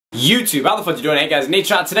YouTube, how the fuck you doing? Hey guys,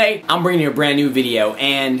 Nadeshot. Today, I'm bringing you a brand new video,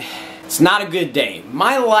 and it's not a good day.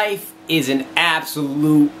 My life is an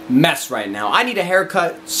absolute mess right now. I need a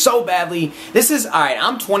haircut so badly. Alright,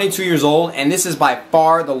 I'm 22 years old, and this is by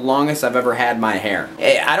far the longest I've ever had my hair.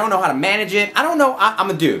 I don't know how to manage it. I don't know. I'm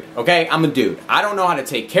a dude, okay? I'm a dude. I don't know how to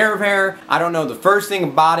take care of hair. I don't know the first thing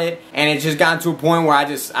about it, and it's just gotten to a point where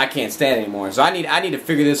I can't stand it anymore. So I need to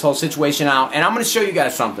figure this whole situation out, and I'm gonna show you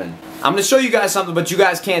guys something. I'm gonna show you guys something, but you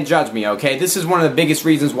guys can't judge me, okay? This is one of the biggest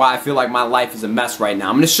reasons why I feel like my life is a mess right now.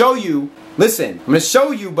 I'm gonna show you. Listen, I'm gonna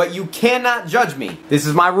show you, but you cannot judge me. This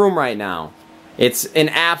is my room right now. It's an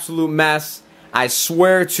absolute mess. I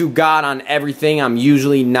swear to God on everything, I'm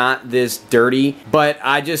usually not this dirty, but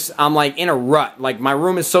I'm like in a rut. Like, my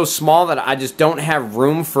room is so small that I just don't have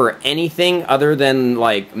room for anything other than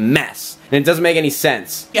like mess. And it doesn't make any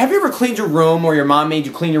sense. Have you ever cleaned your room, or your mom made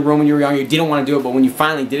you clean your room when you were young? You didn't want to do it, but when you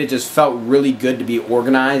finally did, it just felt really good to be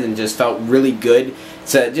organized, and just felt really good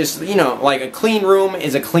to just, you know, like, a clean room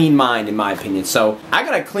is a clean mind, in my opinion. So I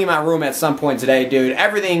gotta clean my room at some point today, dude.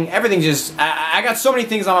 Everything just, I got so many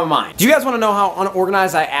things on my mind. Do you guys want to know how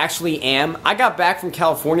unorganized I actually am? I got back from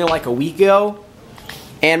California like a week ago,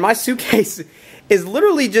 and my suitcase is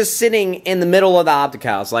literally just sitting in the middle of the Optic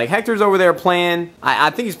house. Like, Hector's over there playing, I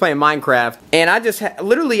think he's playing Minecraft, and I just,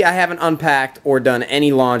 literally I haven't unpacked or done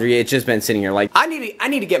any laundry. It's just been sitting here. Like, I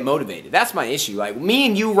need to get motivated. That's my issue. Like, me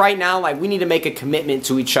and you right now, like, we need to make a commitment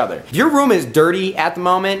to each other. If your room is dirty at the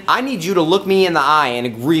moment, I need you to look me in the eye and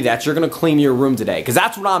agree that you're gonna clean your room today, because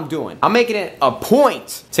that's what I'm doing. I'm making it a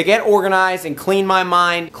point to get organized and clean my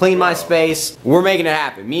mind, clean my space. We're making it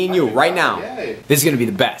happen. Me and you, right now. This is gonna be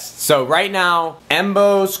the best. So right now,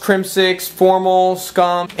 Embos, Crimsix, Formal,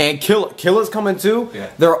 Scum, and Killer's coming too. Yeah.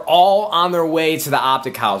 They're all on their way to the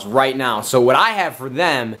Optic house right now. So what I have for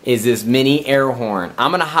them is this mini air horn.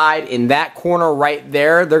 I'm gonna hide in that corner right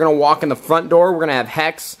there. They're gonna walk in the front door. We're gonna have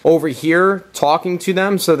Hex over here talking to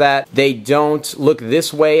them so that they don't look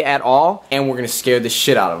this way at all. And we're gonna scare the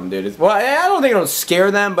shit out of them, dude. Well, I don't think it'll scare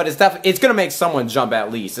them, but it's gonna make someone jump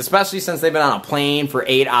at least. Especially since they've been on a plane for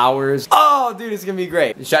 8 hours. Oh, dude, it's gonna be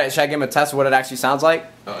great. Should I give them a test of what it actually sounds like?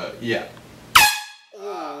 Yeah.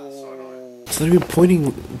 It's not even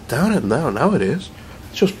pointing down at now. Now it is.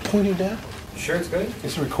 It's just pointing down. Sure, it's good.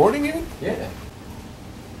 Is it recording it? Yeah.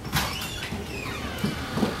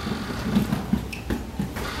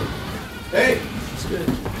 Hey, it's good.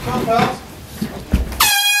 Come on, pals.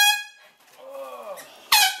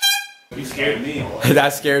 You scared me.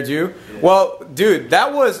 That scared you? Yeah. Well, dude,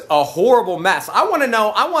 that was a horrible mess. I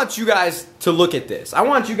want you guys to look at this. I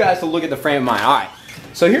want you guys to look at the frame of mind. Alright,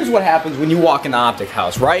 so here's what happens when you walk in the Optic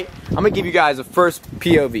house, right? I'm going to give you guys a first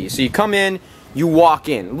POV. So you come in, you walk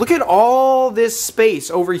in. Look at all this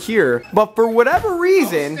space over here, but for whatever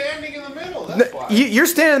reason... I'm standing in the middle, that's why. You're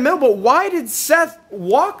standing in the middle, but why did Seth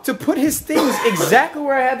walk to put his things exactly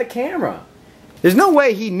where I had the camera? There's no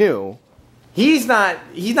way he knew. He's not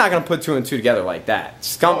gonna put two and two together like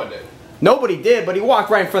that. No one did. Nobody did, but he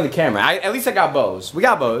walked right in front of the camera. At least I got Bose. We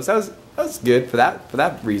got Bose. That was good for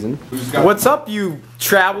that reason. What's up, you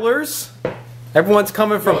travelers? Everyone's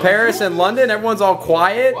coming from Paris and London. Everyone's all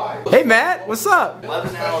quiet. Why? Hey, Matt, what's up?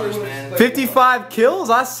 11 hours, man. 55 kills.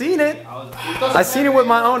 I seen it. I seen it with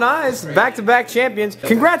my own eyes. Back-to-back champions.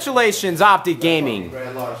 Congratulations, Optic Gaming.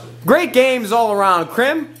 Great games all around.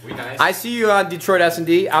 Crim, I see you on Detroit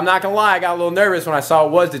S&D. I'm not gonna lie, I got a little nervous when I saw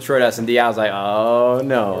it was Detroit S&D. I was like, oh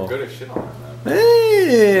no. Good as shit on that, man.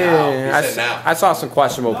 Hey. I saw some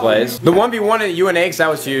questionable plays. The 1v1 at UNH, that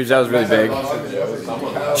was huge. That was really big.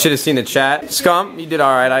 Should have seen the chat. Scum, you did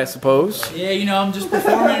alright, I suppose. Yeah, you know, I'm just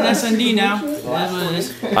performing in S&D now. That's what it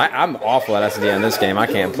is. I'm awful at S&D on this game. I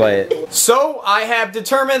can't play it. So, I have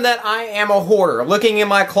determined that I am a hoarder. Looking in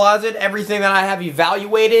my closet, everything that I have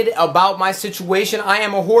evaluated about my situation, I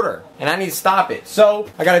am a hoarder. And I need to stop it. So,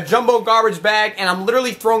 I got a jumbo garbage bag, and I'm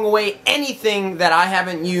literally throwing away anything that I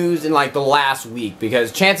haven't used in like the last week.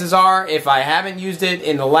 Because chances are, if I haven't used it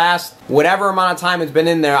in the last whatever amount of time it's been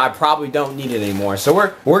in there, I probably don't need it anymore. So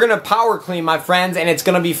we're gonna power clean, my friends, and it's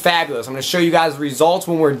gonna be fabulous. I'm gonna show you guys the results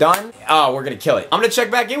when we're done. Oh, we're gonna kill it. I'm gonna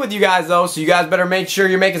check back in with you guys though, so you guys better make sure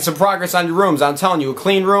you're making some progress on your rooms. I'm telling you, a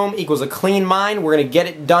clean room equals a clean mind. We're gonna get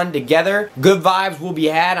it done together. Good vibes will be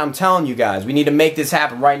had. I'm telling you guys, we need to make this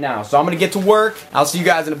happen right now. So I'm gonna get to work. I'll see you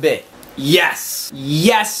guys in a bit. Yes.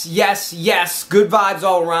 Yes, yes, yes. Good vibes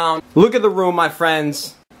all around. Look at the room, my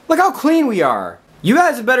friends. Look how clean we are. You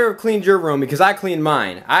guys better have cleaned your room because I cleaned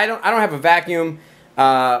mine. I don't have a vacuum,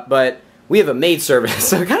 but we have a maid service,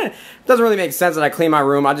 so it kind of doesn't really make sense that I clean my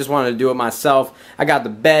room. I just wanted to do it myself. I got the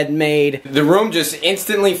bed made. The room just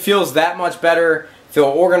instantly feels that much better. feel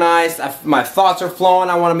organized. My thoughts are flowing.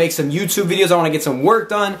 I want to make some YouTube videos. I want to get some work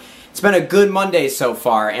done. It's been a good Monday so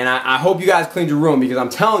far, and I hope you guys cleaned your room, because I'm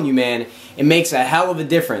telling you, man, it makes a hell of a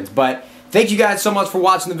difference. But thank you guys so much for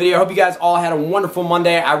watching the video. I hope you guys all had a wonderful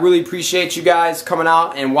Monday. I really appreciate you guys coming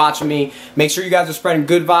out and watching me. Make sure you guys are spreading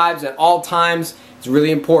good vibes at all times. It's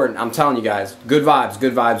really important. I'm telling you guys, good vibes,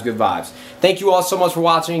 good vibes, good vibes. Thank you all so much for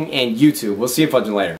watching, and YouTube. We'll see you fudging later.